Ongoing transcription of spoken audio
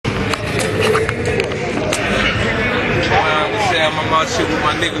I'm out shit with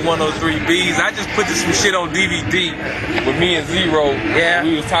my nigga 103Bs. I just put some shit on DVD with me and Zero. Yeah.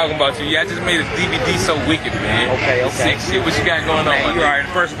 We was talking about you. Yeah, I just made a DVD so wicked, man. Okay. Sick shit. What you got going on, Man, you already,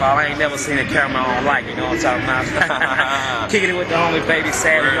 first of all, I ain't never seen a camera on like, you know what I'm talking about? Kicking it with the homie Baby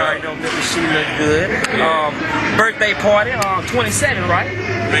Savage. You already know Mr. She look good. Yeah. Birthday party on 27, right?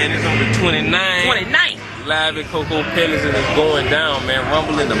 Man, it's on the 29th. 29th. Live at Coco Pellis and it's going down, man.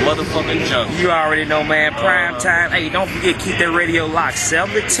 Rumble in the motherfucking jungle. You already know, man. Prime time. Hey, don't forget, keep that radio locked.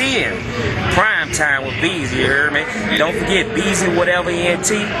 7 to 10. Prime time with Bees, you heard me? Yeah. Don't forget Bees and whatever ENT.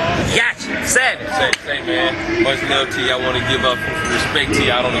 Gotcha. Savage. Say, man, much love to you. I want to give up respect to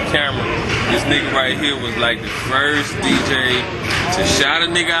y'all on the camera. This nigga right here was like the first DJ to shout a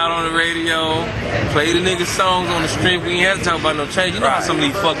nigga out on the radio, play the nigga songs on the stream. We ain't have to talk about no change. You know how some of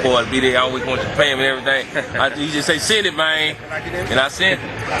these fuckboys be, they always want you to pay them and everything. You just say, send it, man. And I sent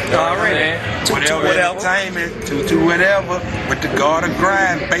it. Already. Whatever entertainment, to whatever, with the God of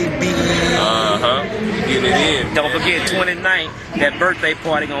grind, baby. You getting it in. Don't forget 29th, that birthday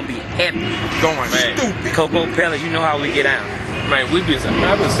party gonna be epic. Going Man. stupid. Coco Pellis, you know how we get out. Man,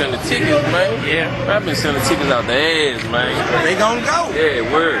 I've been selling tickets, man. Yeah. I've been selling tickets out the ass, man. They gonna go.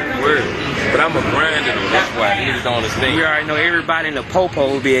 Yeah, word. But I'm a grinder though, that's why niggas don't understand. We already know everybody in the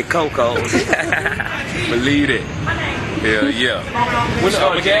Popo will be at Coco's. Believe it. Hell yeah. When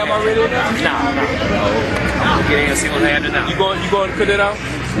the jam already now? Nah. Oh. Get in and see what's happening now. You going to cut it out?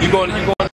 You going